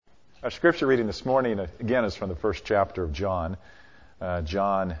Our scripture reading this morning, again, is from the first chapter of John.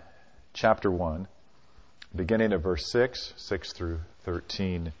 John chapter 1, beginning of verse 6 through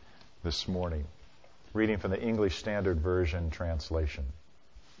 13 this morning. Reading from the English Standard Version translation.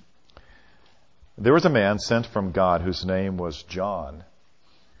 There was a man sent from God whose name was John.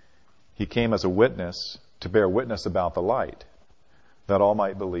 He came as a witness to bear witness about the light, that all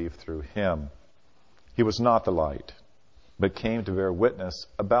might believe through him. He was not the light, but came to bear witness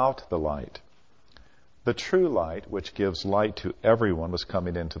about the light. The true light, which gives light to everyone, was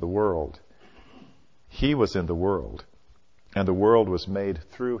coming into the world. He was in the world, and the world was made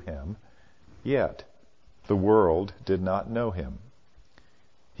through him, yet the world did not know him.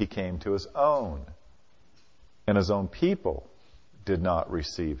 He came to his own, and his own people did not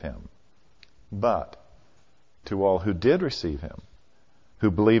receive him. But to all who did receive him,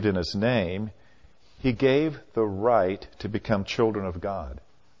 who believed in his name, he gave the right to become children of God,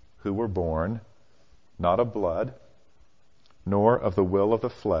 who were born not of blood, nor of the will of the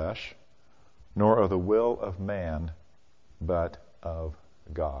flesh, nor of the will of man, but of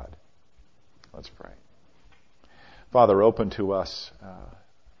God. Let's pray. Father, open to us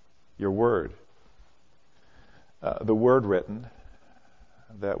your word, the word written,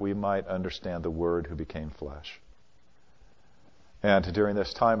 that we might understand the Word who became flesh. And during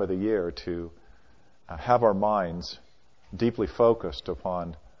this time of the year to have our minds deeply focused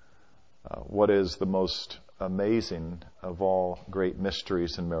upon what is the most amazing of all great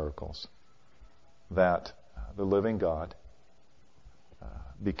mysteries and miracles, that the living God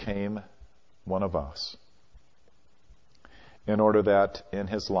became one of us in order that in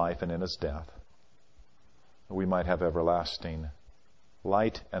his life and in his death we might have everlasting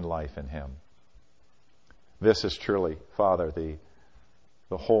light and life in him. This is truly, Father,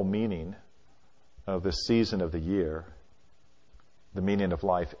 the whole meaning of this season of the year, the meaning of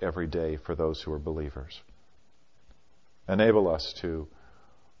life every day for those who are believers. Enable us to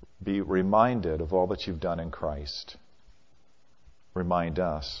be reminded of all that you've done in Christ. Remind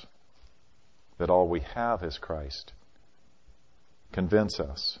us that all we have is Christ. Convince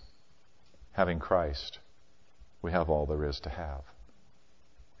us, having Christ, we have all there is to have.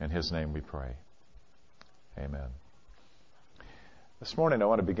 In his name we pray. Amen. This morning I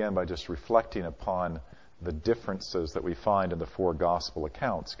want to begin by just reflecting upon the differences that we find in the four gospel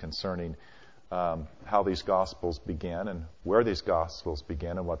accounts concerning how these gospels begin and where these gospels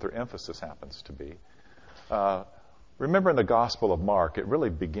begin and what their emphasis happens to be. Remember in the Gospel of Mark, it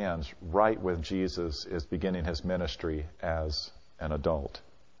really begins right when Jesus is beginning his ministry as an adult.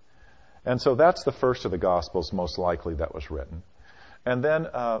 And so that's the first of the Gospels most likely that was written. And then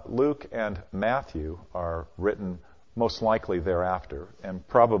Luke and Matthew are written most likely thereafter, and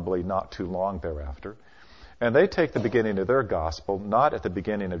probably not too long thereafter. And they take the beginning of their gospel not at the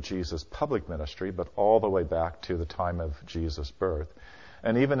beginning of Jesus' public ministry, but all the way back to the time of Jesus' birth.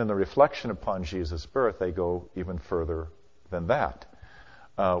 And even in the reflection upon Jesus' birth, they go even further than that.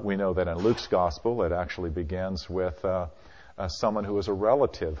 We know that in Luke's gospel, it actually begins with someone who is a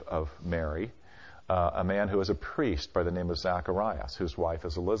relative of Mary, a man who is a priest by the name of Zacharias, whose wife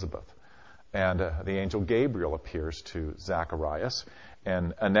is Elizabeth. And the angel Gabriel appears to Zacharias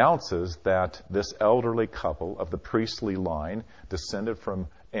and announces that this elderly couple of the priestly line, descended from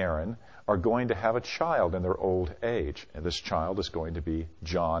Aaron, are going to have a child in their old age. And this child is going to be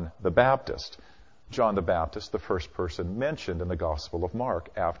John the Baptist. John the Baptist, the first person mentioned in the Gospel of Mark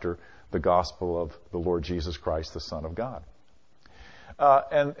after the Gospel of the Lord Jesus Christ, the Son of God.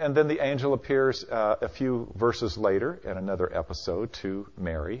 And then the angel appears a few verses later in another episode to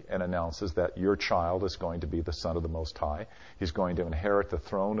Mary and announces that your child is going to be the Son of the Most High. He's going to inherit the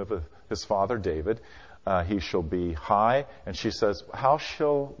throne of his father David. He shall be high. And she says, how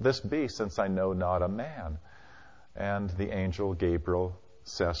shall this be since I know not a man? And the angel Gabriel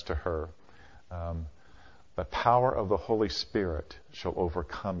says to her, the power of the Holy Spirit shall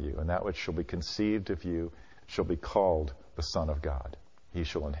overcome you, and that which shall be conceived of you shall be called the Son of God. He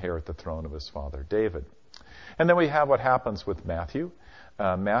shall inherit the throne of his father David. And then we have what happens with Matthew.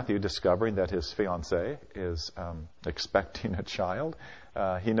 Matthew discovering that his fiancée is expecting a child.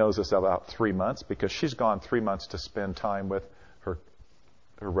 He knows this about 3 months because she's gone 3 months to spend time with her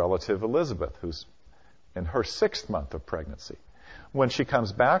relative Elizabeth, who's in her 6th month of pregnancy. When she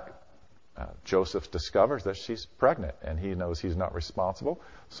comes back, Joseph discovers that she's pregnant, and he knows he's not responsible.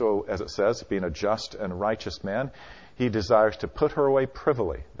 So, as it says, being a just and righteous man, he desires to put her away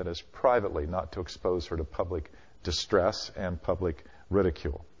privily, that is, privately, not to expose her to public distress and public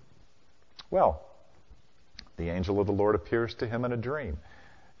ridicule. Well, the angel of the Lord appears to him in a dream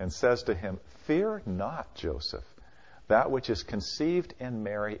and says to him, fear not, Joseph, that which is conceived in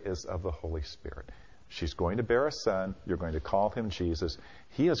Mary is of the Holy Spirit. She's going to bear a son. You're going to call him Jesus.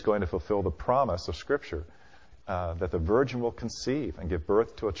 He is going to fulfill the promise of Scripture that the virgin will conceive and give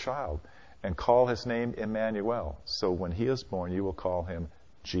birth to a child and call his name Emmanuel. So when he is born, you will call him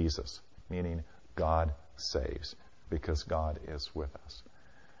Jesus, meaning God saves, because God is with us.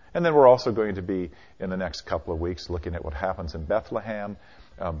 And then we're also going to be, in the next couple of weeks, looking at what happens in Bethlehem,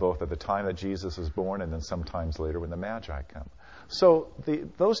 both at the time that Jesus is born and then sometimes later when the Magi come. So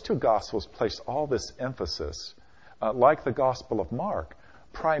those two Gospels place all this emphasis, like the Gospel of Mark,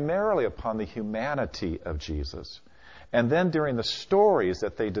 primarily upon the humanity of Jesus. And then during the stories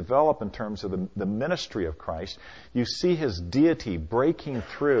that they develop in terms of the ministry of Christ, you see his deity breaking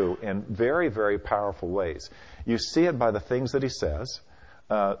through in very, very powerful ways. You see it by the things that he says.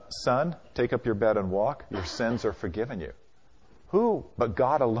 Son, take up your bed and walk. Your sins are forgiven you. Who but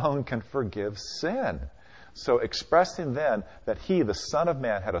God alone can forgive sin? So expressing then that he, the Son of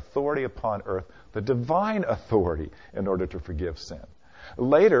Man, had authority upon earth, the divine authority, in order to forgive sin.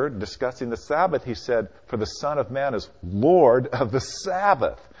 Later, discussing the Sabbath, he said, for the Son of Man is Lord of the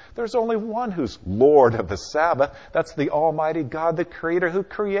Sabbath. There's only one who's Lord of the Sabbath. That's the Almighty God, the Creator, who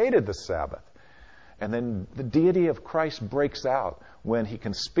created the Sabbath. And then the deity of Christ breaks out when he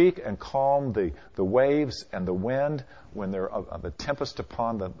can speak and calm the waves and the wind when there's the tempest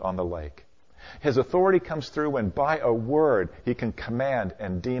on the lake. His authority comes through when by a word he can command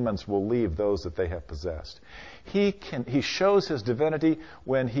and demons will leave those that they have possessed. He shows his divinity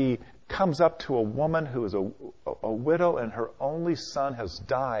when he comes up to a woman who is a widow and her only son has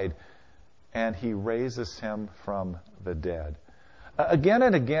died, and he raises him from the dead. Again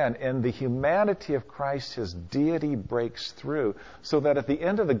and again, in the humanity of Christ, his deity breaks through, so that at the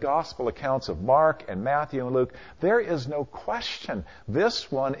end of the gospel accounts of Mark and Matthew and Luke, there is no question. This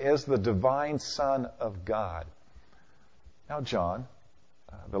one is the divine Son of God. Now, John,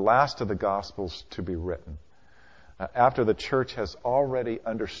 the last of the gospels to be written, after the church has already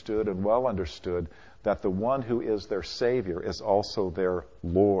understood and well understood that the one who is their Savior is also their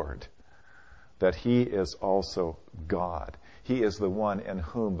Lord, that he is also God. He is the one in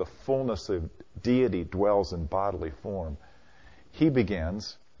whom the fullness of deity dwells in bodily form. He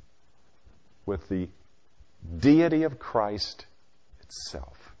begins with the deity of Christ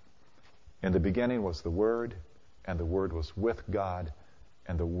itself. In the beginning was the Word, and the Word was with God,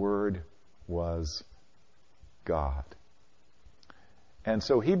 and the Word was God. And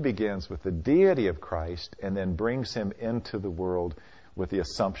so he begins with the deity of Christ and then brings him into the world with the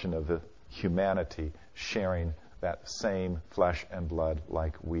assumption of the humanity sharing that same flesh and blood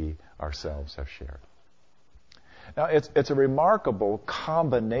like we ourselves have shared. Now, it's a remarkable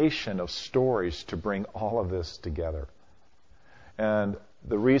combination of stories to bring all of this together. And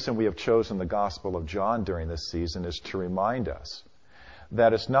the reason we have chosen the Gospel of John during this season is to remind us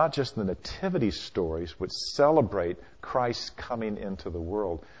that it's not just the nativity stories which celebrate Christ coming into the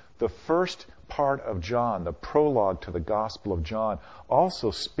world. The first part of John, the prologue to the Gospel of John,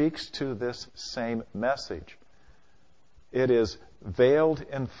 also speaks to this same message. It is veiled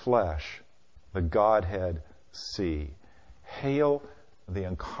in flesh, the Godhead see. Hail the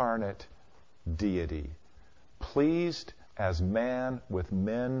incarnate deity, pleased as man with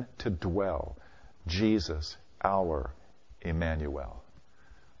men to dwell, Jesus, our Emmanuel.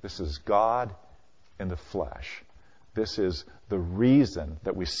 This is God in the flesh. This is the reason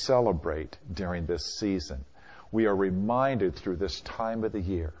that we celebrate during this season. We are reminded through this time of the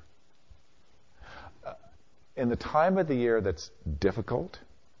year. In the time of the year that's difficult,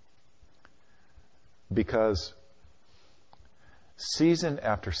 because season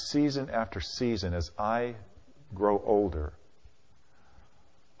after season after season, as I grow older,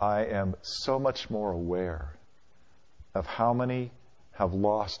 I am so much more aware of how many have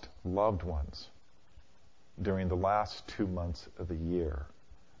lost loved ones during the last 2 months of the year,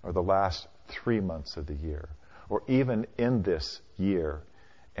 or the last 3 months of the year, or even in this year,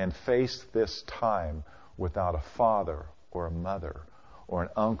 and face this time without a father or a mother or an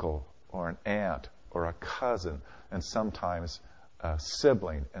uncle or an aunt or a cousin, and sometimes a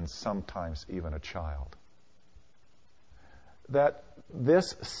sibling, and sometimes even a child. That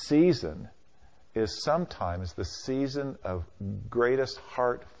this season is sometimes the season of greatest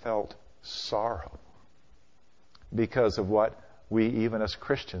heartfelt sorrow because of what we, even as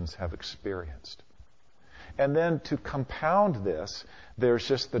Christians, have experienced. And then to compound this, there's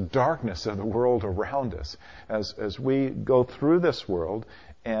just the darkness of the world around us. As we go through this world,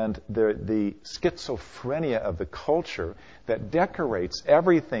 and the schizophrenia of the culture that decorates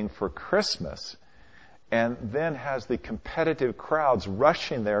everything for Christmas and then has the competitive crowds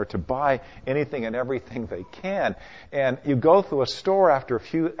rushing there to buy anything and everything they can. And you go through a store after a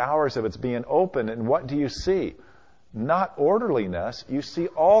few hours of its being open, and what do you see? Not orderliness. You see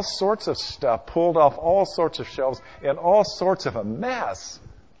all sorts of stuff pulled off all sorts of shelves and all sorts of a mess.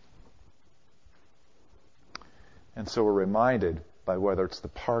 And so we're reminded by whether it's the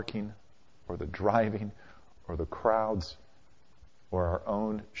parking or the driving or the crowds or our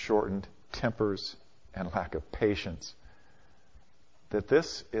own shortened tempers and lack of patience, that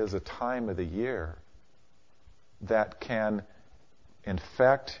this is a time of the year that can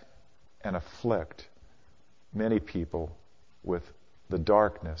infect and afflict many people with the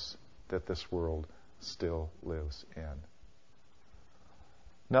darkness that this world still lives in.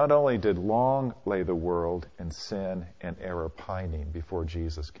 Not only did long lay the world in sin and error pining before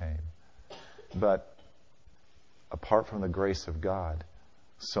Jesus came, but apart from the grace of God,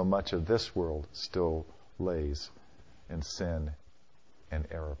 so much of this world still lays in sin and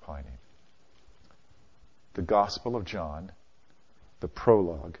error pining. The Gospel of John, the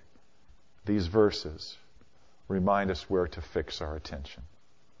prologue, these verses remind us where to fix our attention.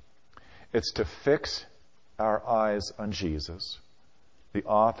 It's to fix our eyes on Jesus, the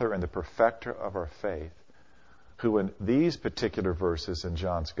author and the perfecter of our faith, who in these particular verses in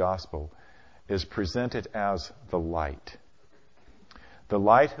John's Gospel is presented as the light. The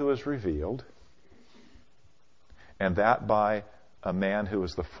light who is revealed, and that by a man who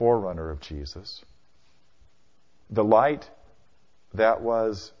is the forerunner of Jesus. The light that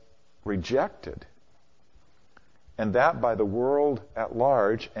was rejected, and that by the world at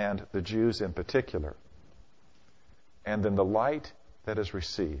large and the Jews in particular. And then the light that is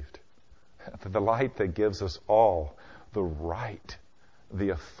received, the light that gives us all the right, the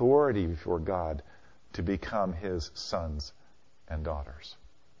authority before God to become His sons and daughters.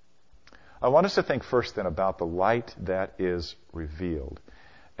 I want us to think first then about the light that is revealed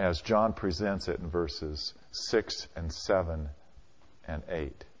as John presents it in verses 6 and 7 and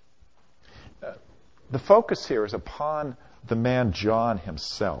 8. The focus here is upon the man John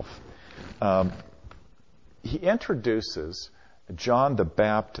himself. He introduces John the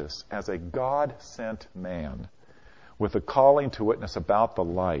Baptist as a God-sent man with a calling to witness about the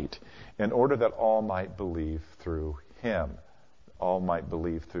light in order that all might believe through him. All might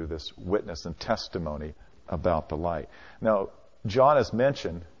believe through this witness and testimony about the light. Now, John is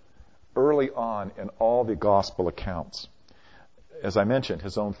mentioned early on in all the gospel accounts. As I mentioned,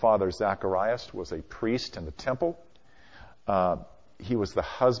 his own father Zacharias was a priest in the temple. He was the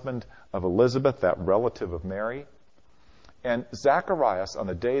husband of Elizabeth, that relative of Mary. And Zacharias, on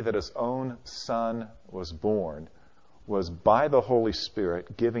the day that his own son was born, was by the Holy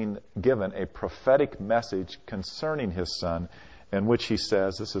Spirit given a prophetic message concerning his son, in which he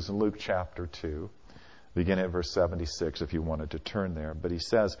says, this is in Luke chapter 2, beginning at verse 76 if you wanted to turn there, but he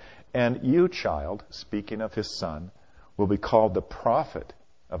says, "And you, child," speaking of his son, "will be called the prophet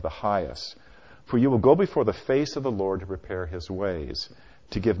of the highest, for you will go before the face of the Lord to prepare his ways,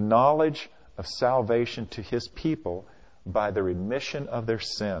 to give knowledge of salvation to his people by the remission of their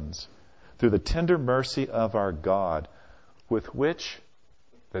sins, through the tender mercy of our God, with which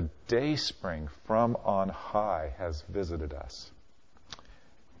the dayspring from on high has visited us,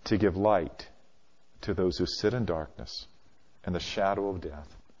 to give light to those who sit in darkness and the shadow of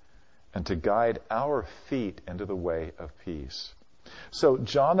death, and to guide our feet into the way of peace." So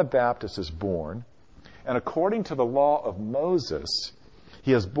John the Baptist is born, and according to the law of Moses,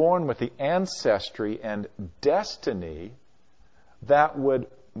 he is born with the ancestry and destiny that would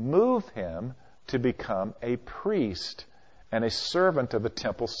move him to become a priest and a servant of the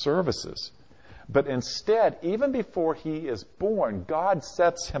temple services. But instead, even before he is born, God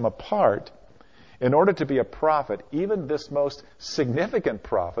sets him apart in order to be a prophet, even this most significant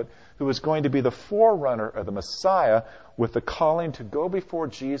prophet, who is going to be the forerunner of the Messiah, with the calling to go before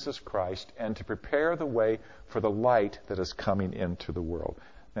Jesus Christ and to prepare the way for the light that is coming into the world.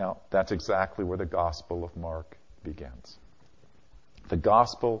 Now, that's exactly where the Gospel of Mark begins. The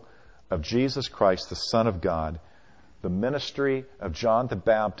Gospel of Jesus Christ, the Son of God, the ministry of John the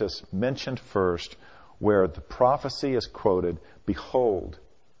Baptist mentioned first, where the prophecy is quoted, "Behold,"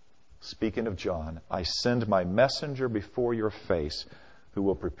 speaking of John, "I send my messenger before your face, who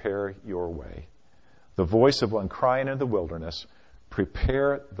will prepare your way. The voice of one crying in the wilderness,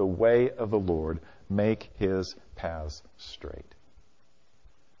 prepare the way of the Lord, make his paths straight."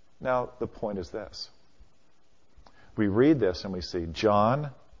 Now, the point is this. We read this and we see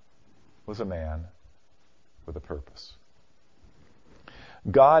John was a man with a purpose.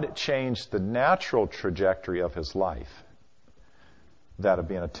 God changed the natural trajectory of his life, that of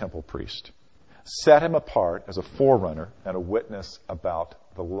being a temple priest. set him apart as a forerunner and a witness about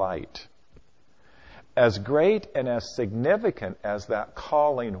the light. As great and as significant as that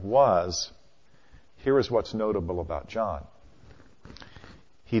calling was, here is what's notable about John.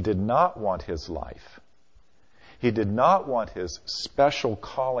 He did not want his life. He did not want his special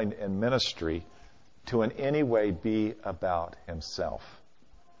calling in ministry to in any way be about himself.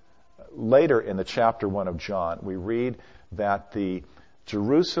 Later in the chapter 1 of John, we read that the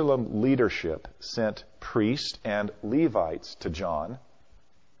Jerusalem leadership sent priests and Levites to John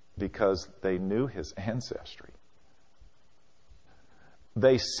because they knew his ancestry.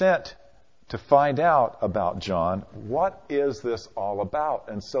 They sent to find out about John, what is this all about?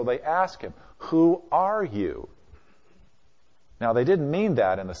 And so they ask him, who are you? Now, they didn't mean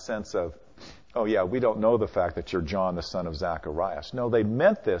that in the sense of, oh yeah, we don't know the fact that you're John, the son of Zacharias. No, they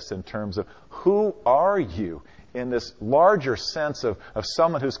meant this in terms of, who are you? In this larger sense of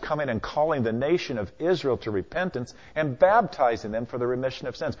someone who's coming and calling the nation of Israel to repentance and baptizing them for the remission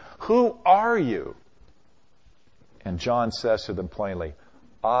of sins. Who are you? And John says to them plainly,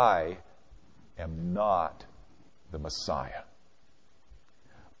 I am not the Messiah.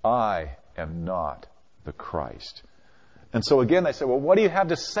 I am not the Christ. And so again they say, well, what do you have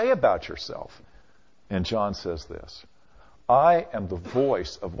to say about yourself? And John says this, I am the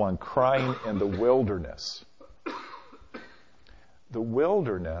voice of one crying in the wilderness. The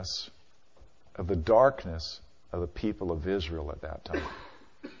wilderness of the darkness of the people of Israel at that time.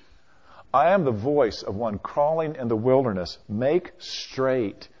 I am the voice of one crawling in the wilderness, make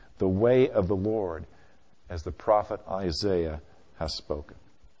straight the way of the Lord, as the prophet Isaiah has spoken.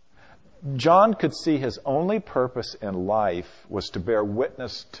 John could see his only purpose in life was to bear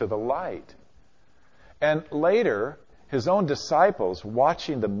witness to the light. And later, his own disciples,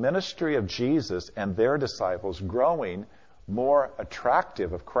 watching the ministry of Jesus and their disciples growing more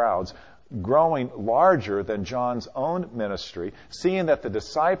attractive of crowds, growing larger than John's own ministry, seeing that the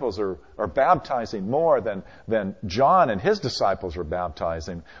disciples are baptizing more than John and his disciples are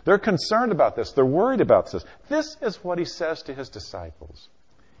baptizing. They're concerned about this. They're worried about this. This is what he says to his disciples.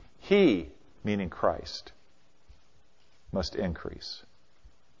 He, meaning Christ, must increase,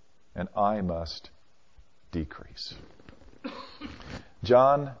 and I must decrease.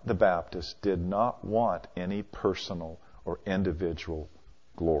 John the Baptist did not want any personal or individual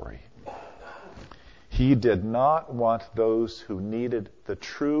glory. He did not want those who needed the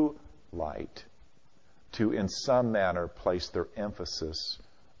true light to, in some manner, place their emphasis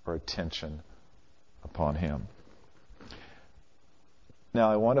or attention upon him. Now,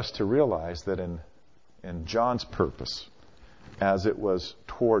 I want us to realize that in John's purpose, as it was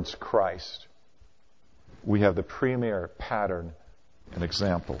towards Christ, we have the premier pattern and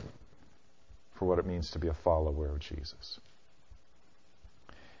example for what it means to be a follower of Jesus.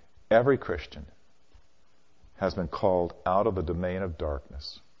 Every Christian has been called out of the domain of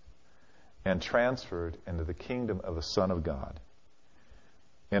darkness and transferred into the kingdom of the Son of God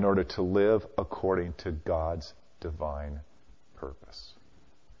in order to live according to God's divine purpose.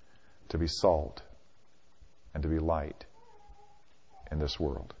 To be salt and to be light in this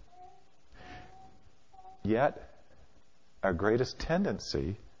world. Yet, our greatest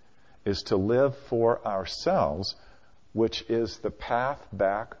tendency is to live for ourselves, which is the path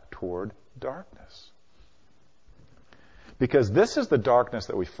back toward darkness. Because this is the darkness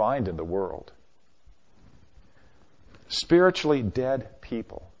that we find in the world. Spiritually dead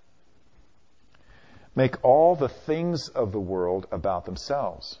people make all the things of the world about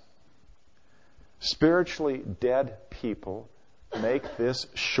themselves. Spiritually dead people make this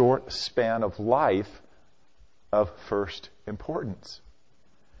short span of life of first importance.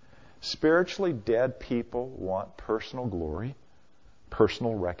 Spiritually dead people want personal glory,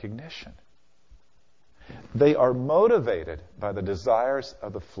 personal recognition. They are motivated by the desires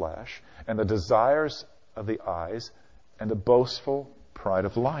of the flesh and the desires of the eyes and the boastful pride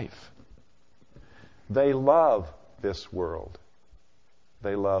of life. They love this world.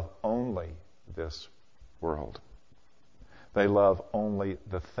 They love only this world. They love only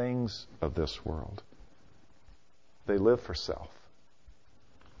the things of this world. They live for self.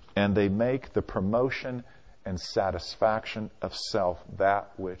 And they make the promotion and satisfaction of self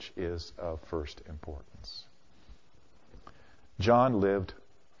that which is of first importance. John lived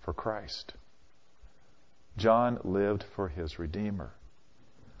for Christ. John lived for his Redeemer.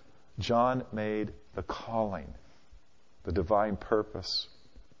 John made the calling, the divine purpose,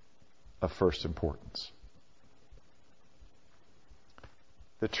 of first importance.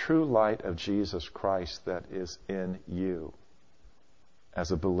 The true light of Jesus Christ that is in you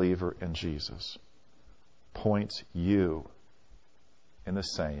as a believer in Jesus points you in the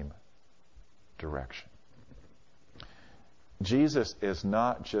same direction. Jesus is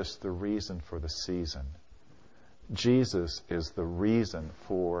not just the reason for the season. Jesus is the reason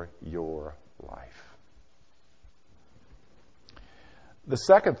for your life. The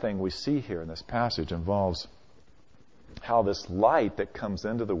second thing we see here in this passage involves how this light that comes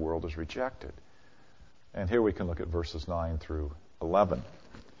into the world is rejected. And here we can look at verses 9 through 11.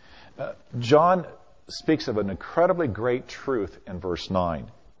 John speaks of an incredibly great truth in verse 9.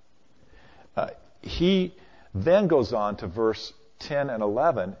 He then goes on to verse 10 and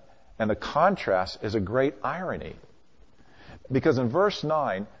 11, and the contrast is a great irony. Because in verse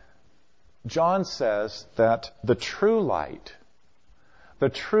 9, John says that the true light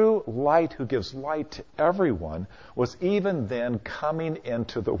who gives light to everyone, was even then coming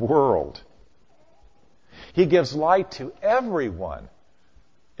into the world. He gives light to everyone,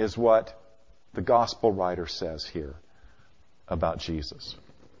 is what the gospel writer says here about Jesus.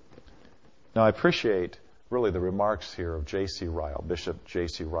 Now, I appreciate really the remarks here of J.C. Ryle, Bishop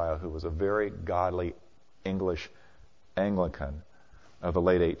J.C. Ryle, who was a very godly English Anglican of the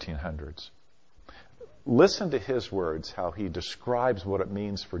late 1800s. Listen to his words, how he describes what it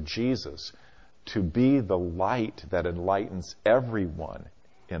means for Jesus to be the light that enlightens everyone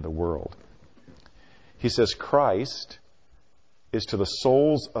in the world. He says, Christ is to the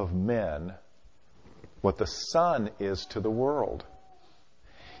souls of men what the sun is to the world.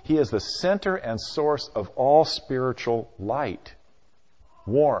 He is the center and source of all spiritual light,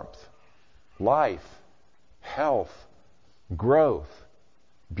 warmth, life, health, growth,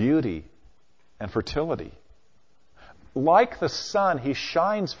 beauty, and fertility. Like the sun, he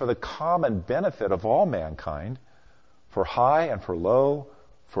shines for the common benefit of all mankind, for high and for low,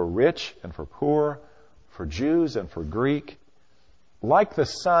 for rich and for poor, for Jews and for Greek. Like the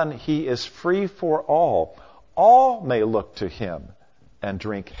sun, he is free for all. All may look to him and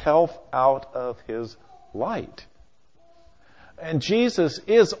drink health out of his light. And Jesus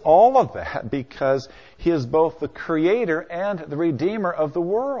is all of that because he is both the creator and the redeemer of the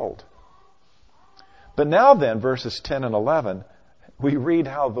world. But now then, verses 10 and 11, we read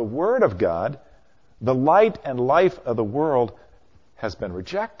how the Word of God, the light and life of the world, has been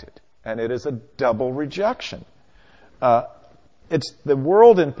rejected. And it is a double rejection. It's the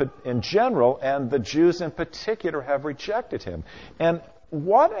world in general and the Jews in particular have rejected him. And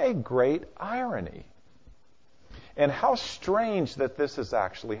what a great irony. And how strange that this has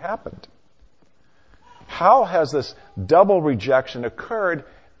actually happened. How has this double rejection occurred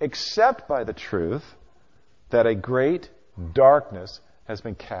except by the truth that a great darkness has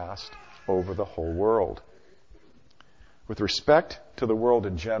been cast over the whole world? With respect to the world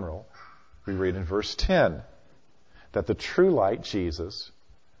in general, we read in verse 10 that the true light, Jesus,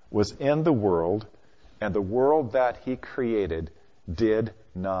 was in the world, and the world that he created did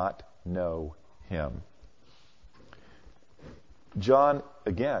not know him. John,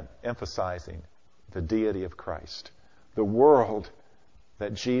 again, emphasizing the deity of Christ. The world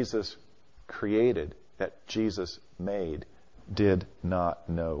that Jesus created, that Jesus made, did not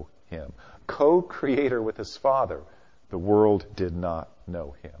know him. Co-creator with his Father, the world did not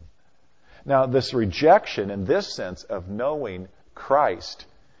know him. Now, this rejection in this sense of knowing Christ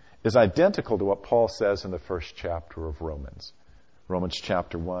is identical to what Paul says in the first chapter of Romans. Romans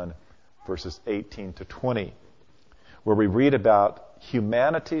chapter 1, verses 18 to 20, where we read about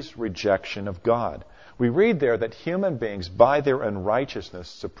humanity's rejection of God. We read there that human beings, by their unrighteousness,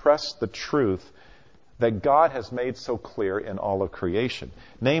 suppress the truth that God has made so clear in all of creation.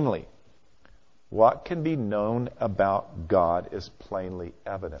 Namely, what can be known about God is plainly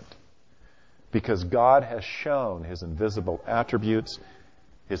evident. Because God has shown his invisible attributes,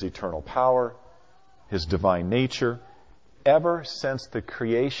 his eternal power, his divine nature, ever since the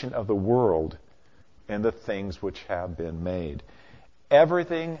creation of the world and the things which have been made.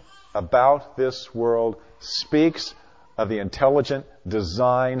 Everything about this world speaks of the intelligent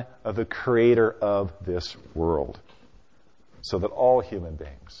design of the creator of this world. So that all human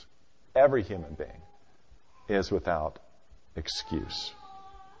beings, every human being, is without excuse.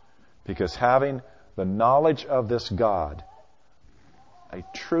 Because having the knowledge of this God, a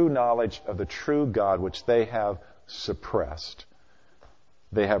true knowledge of the true God which they have suppressed,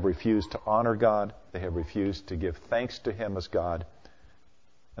 they have refused to honor God, they have refused to give thanks to him as God,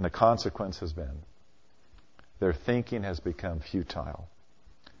 and the consequence has been their thinking has become futile.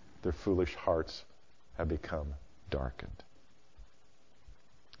 Their foolish hearts have become darkened.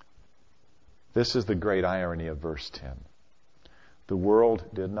 This is the great irony of verse 10. The world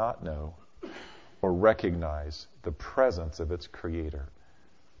did not know or recognize the presence of its Creator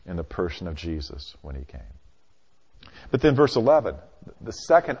in the person of Jesus when he came. But then verse 11, the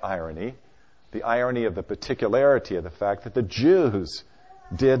second irony The irony of the particularity of the fact that the Jews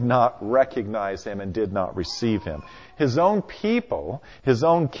did not recognize him and did not receive him. His own people, his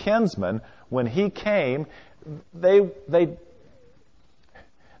own kinsmen, when he came, this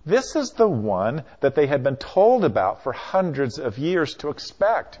is the one that they had been told about for hundreds of years to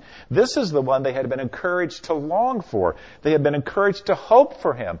expect. This is the one they had been encouraged to long for. They had been encouraged to hope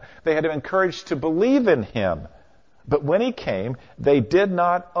for him. They had been encouraged to believe in him. But when he came, they did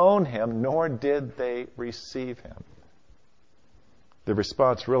not own him, nor did they receive him. The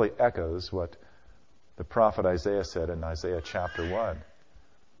response really echoes what the prophet Isaiah said in Isaiah chapter 1,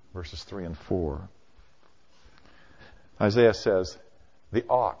 verses 3 and 4. Isaiah says, "The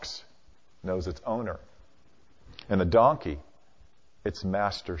ox knows its owner, and the donkey its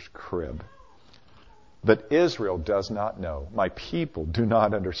master's crib. But Israel does not know. My people do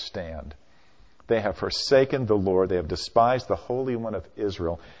not understand. They have forsaken the Lord. They have despised the Holy One of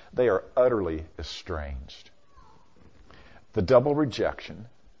Israel. They are utterly estranged." The double rejection,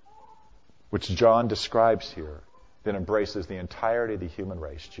 which John describes here, then embraces the entirety of the human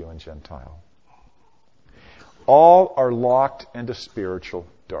race, Jew and Gentile. All are locked into spiritual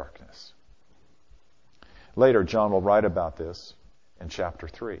darkness. Later, John will write about this in chapter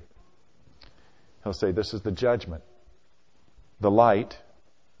 3. He'll say, this is the judgment. The light,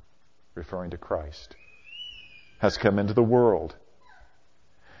 referring to Christ, has come into the world.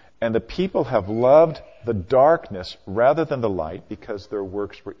 And the people have loved the darkness rather than the light because their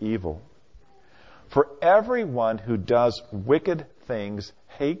works were evil. For everyone who does wicked things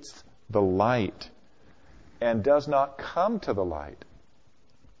hates the light and does not come to the light,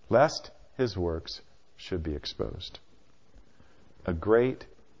 lest his works should be exposed. A great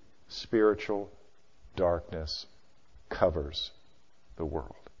spiritual darkness covers the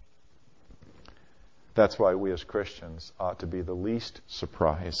world. That's why we as Christians ought to be the least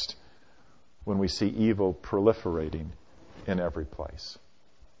surprised when we see evil proliferating in every place.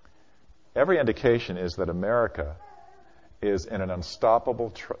 Every indication is that America is in an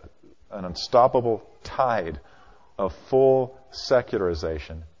unstoppable tide of full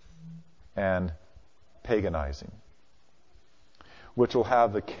secularization and paganizing, which will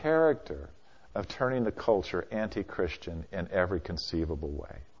have the character of turning the culture anti-Christian in every conceivable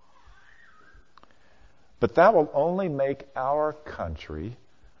way. But that will only make our country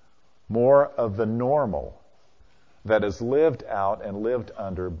more of the normal that is lived out and lived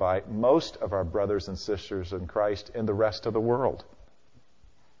under by most of our brothers and sisters in Christ in the rest of the world.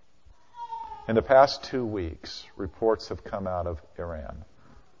 In the past 2 weeks, reports have come out of Iran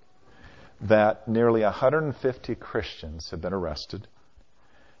that nearly 150 Christians have been arrested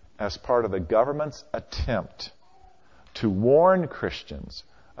as part of the government's attempt to warn Christians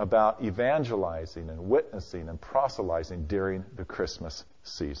about evangelizing and witnessing and proselytizing during the Christmas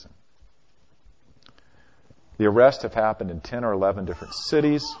season. The arrests have happened in 10 or 11 different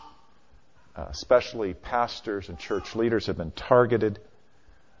cities. Especially pastors and church leaders have been targeted,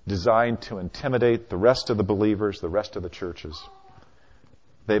 designed to intimidate the rest of the believers, the rest of the churches.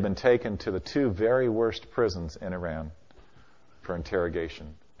 They've been taken to the 2 very worst prisons in Iran for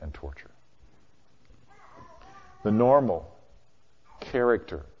interrogation and torture. The normal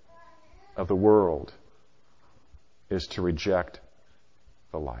character of the world is to reject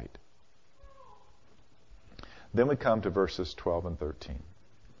the light. Then we come to verses 12 and 13.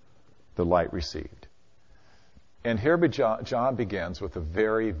 The light received. And here John begins with a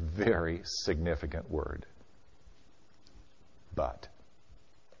very, very significant word. But.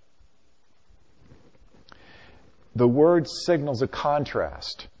 The word signals a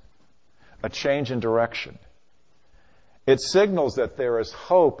contrast, a change in direction. It signals that there is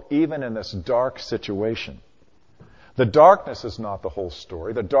hope even in this dark situation. The darkness is not the whole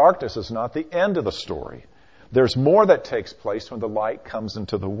story. The darkness is not the end of the story. There's more that takes place when the light comes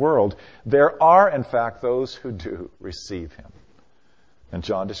into the world. There are, in fact, those who do receive him. And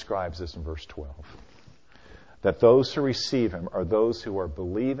John describes this in verse 12. That those who receive him are those who are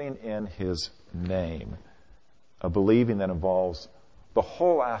believing in his name. A believing that involves the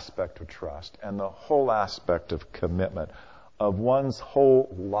whole aspect of trust and the whole aspect of commitment of one's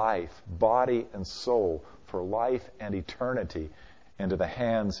whole life, body and soul, for life and eternity into the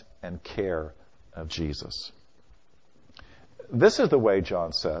hands and care of Jesus. This is the way,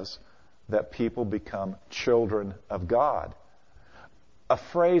 John says, that people become children of God. A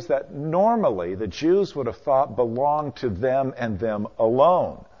phrase that normally the Jews would have thought belonged to them and them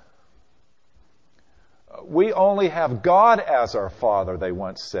alone. We only have God as our Father, they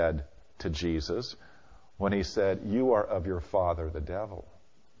once said to Jesus when he said, "You are of your father, the devil."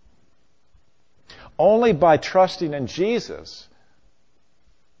 Only by trusting in Jesus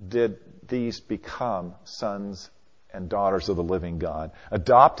did these become sons and daughters of the living God,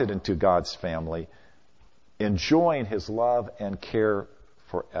 adopted into God's family, enjoying His love and care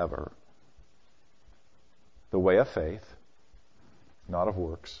forever. The way of faith, not of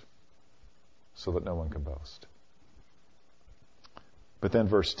works, so that no one can boast. But then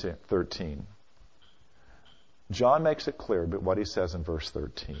verse 13. John makes it clear, but what he says in verse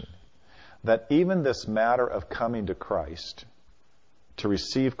 13, that even this matter of coming to Christ, to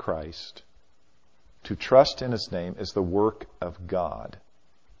receive Christ, to trust in His name, is the work of God.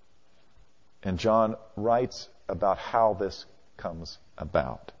 And John writes about how this comes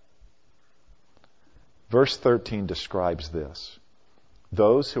about. Verse 13 describes this.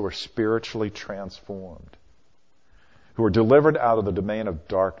 Those who are spiritually transformed, who are delivered out of the domain of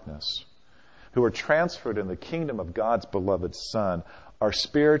darkness, who are transferred in the kingdom of God's beloved Son, are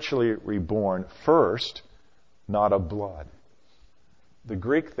spiritually reborn first, not of blood. The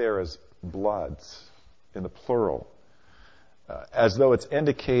Greek there is bloods in the plural, as though it's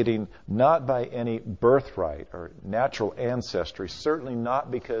indicating not by any birthright or natural ancestry, certainly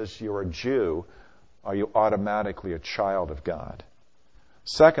not because you're a Jew are you automatically a child of God.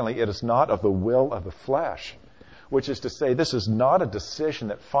 Secondly, it is not of the will of the flesh, which is to say, this is not a decision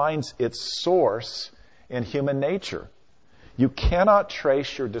that finds its source in human nature. You cannot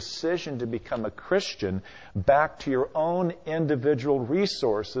trace your decision to become a Christian back to your own individual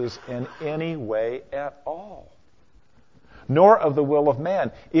resources in any way at all. Nor of the will of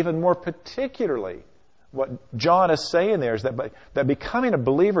man. Even more particularly, what John is saying there is that becoming a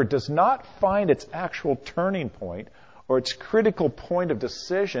believer does not find its actual turning point or its critical point of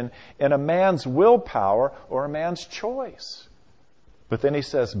decision in a man's willpower or a man's choice. But then he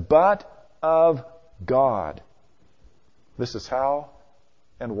says, but of God. This is how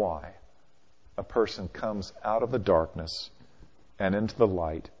and why a person comes out of the darkness and into the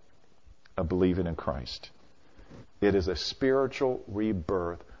light of believing in Christ. It is a spiritual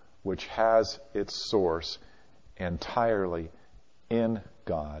rebirth which has its source entirely in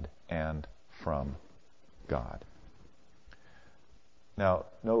God and from God. Now,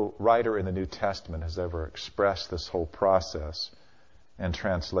 no writer in the New Testament has ever expressed this whole process and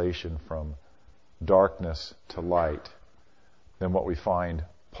translation from darkness to light than what we find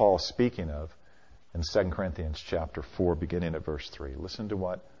Paul speaking of in 2 Corinthians chapter 4, beginning at verse 3. Listen to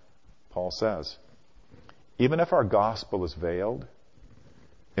what Paul says. Even if our gospel is veiled,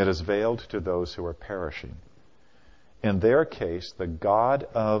 it is veiled to those who are perishing. In their case, the God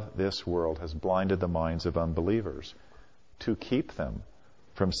of this world has blinded the minds of unbelievers to keep them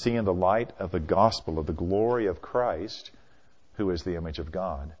from seeing the light of the gospel of the glory of Christ, who is the image of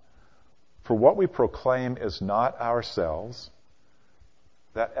God. For what we proclaim is not ourselves.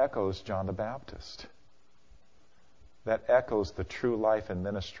 That echoes John the Baptist. That echoes the true life and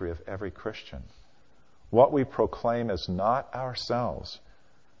ministry of every Christian. What we proclaim is not ourselves,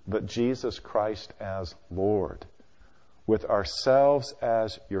 but Jesus Christ as Lord, with ourselves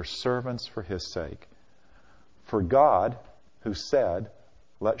as your servants for His sake. For God, who said,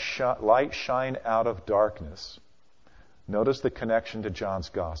 let light shine out of darkness. Notice the connection to John's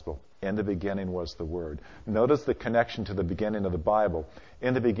Gospel. In the beginning was the Word. Notice the connection to the beginning of the Bible.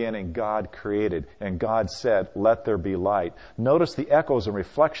 In the beginning, God created, and God said, let there be light. Notice the echoes and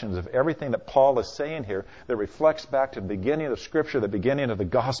reflections of everything that Paul is saying here that reflects back to the beginning of the Scripture, the beginning of the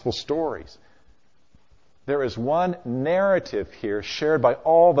Gospel stories. There is one narrative here shared by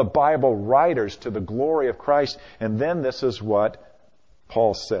all the Bible writers to the glory of Christ, and then this is what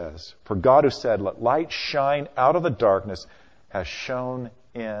Paul says. For God, who said, let light shine out of the darkness, has shone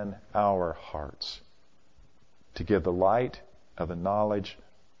in our hearts to give the light of the knowledge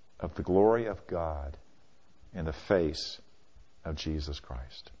of the glory of God in the face of Jesus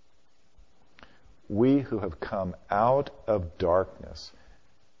Christ. We who have come out of darkness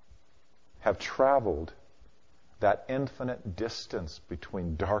have traveled that infinite distance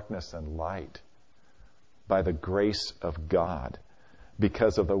between darkness and light by the grace of God,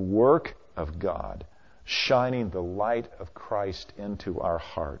 because of the work of God shining the light of Christ into our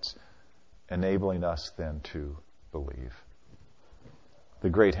hearts, enabling us then to believe.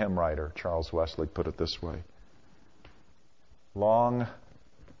 The great hymn writer Charles Wesley put it this way: long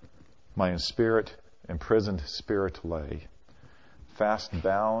my imprisoned spirit lay, fast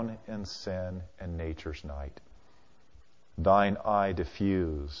bound in sin and nature's night. Thine eye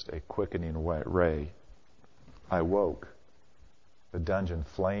diffused a quickening ray. I woke, the dungeon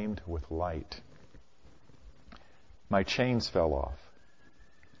flamed with light. My chains fell off.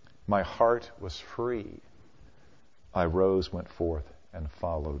 My heart was free. I rose, went forth, and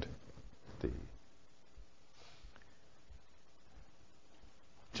followed thee.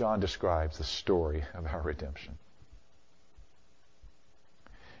 John describes the story of our redemption.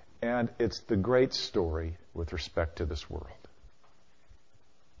 And it's the great story with respect to this world.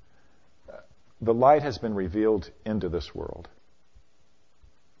 The light has been revealed into this world.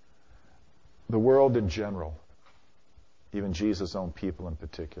 The world in general, even Jesus' own people in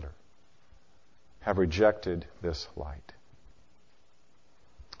particular, have rejected this light.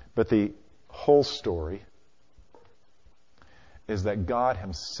 But the whole story is that God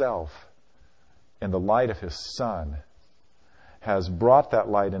Himself, in the light of His Son, has brought that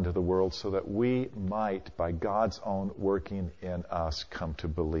light into the world so that we might, by God's own working in us, come to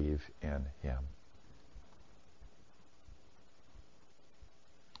believe in Him.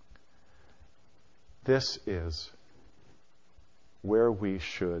 This is where we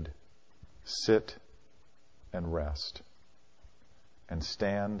should sit and rest and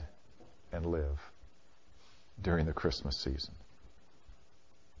stand and live during the Christmas season.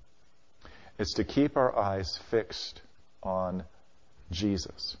 It's to keep our eyes fixed on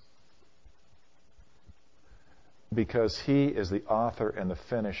Jesus, because He is the author and the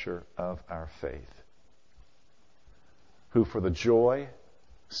finisher of our faith, who for the joy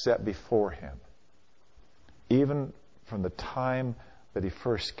set before Him, even from the time that He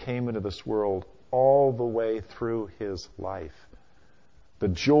first came into this world all the way through His life, the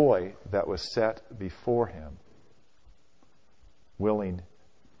joy that was set before Him, willing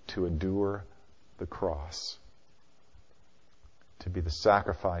to endure the cross, to be the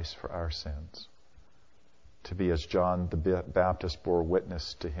sacrifice for our sins, to be, as John the Baptist bore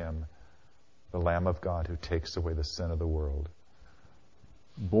witness to Him, the Lamb of God who takes away the sin of the world,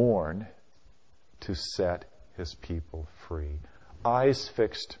 born to set His people free. Eyes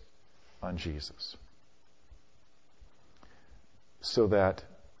fixed on Jesus, so that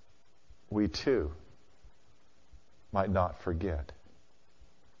we too might not forget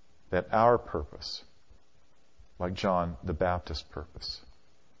that our purpose, like John the Baptist's purpose,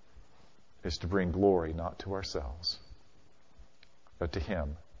 is to bring glory not to ourselves, but to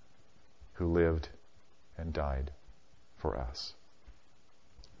Him who lived and died for us.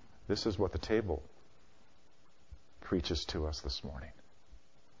 This is what the table preaches to us this morning.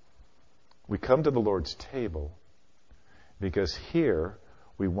 We come to the Lord's table because here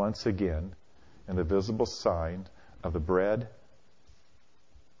we once again, in the visible sign of the bread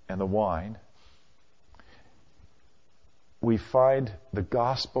and the wine, we find the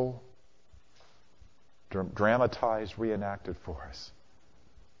gospel dramatized, reenacted for us.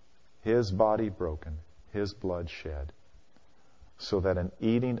 His body broken, His blood shed, so that in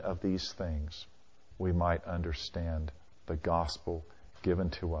eating of these things we might understand the gospel given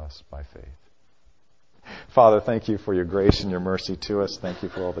to us by faith. Father, thank You for Your grace and Your mercy to us. Thank You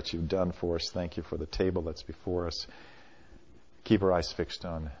for all that You've done for us. Thank You for the table that's before us. Keep our eyes fixed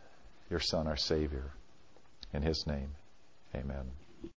on Your Son, our Savior. In His name, amen.